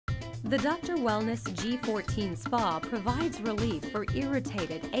The Dr. Wellness G-14 Spa provides relief for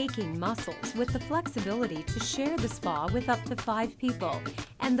irritated, aching muscles with the flexibility to share the spa with up to 5 people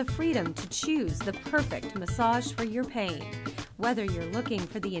and the freedom to choose the perfect massage for your pain. Whether you're looking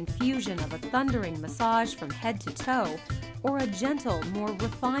for the infusion of a thundering massage from head to toe or a gentle, more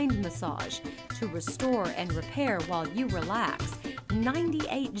refined massage to restore and repair while you relax,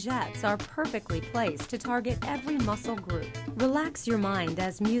 98 jets are perfectly placed to target every muscle group. Relax your mind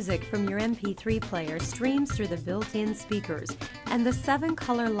as music from your MP3 player streams through the built-in speakers, and the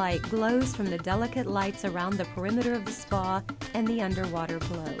 7-color light glows from the delicate lights around the perimeter of the spa and the underwater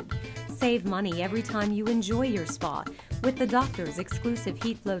globe. Save money every time you enjoy your spa with the doctor's exclusive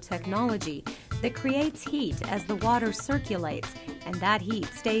heat flow technology that creates heat as the water circulates, and that heat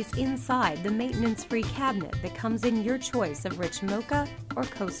stays inside the maintenance-free cabinet that comes in your choice of rich mocha or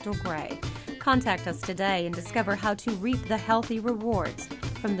coastal gray. Contact us today and discover how to reap the healthy rewards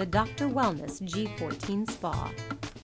from the Dr. Wellness G14 Spa.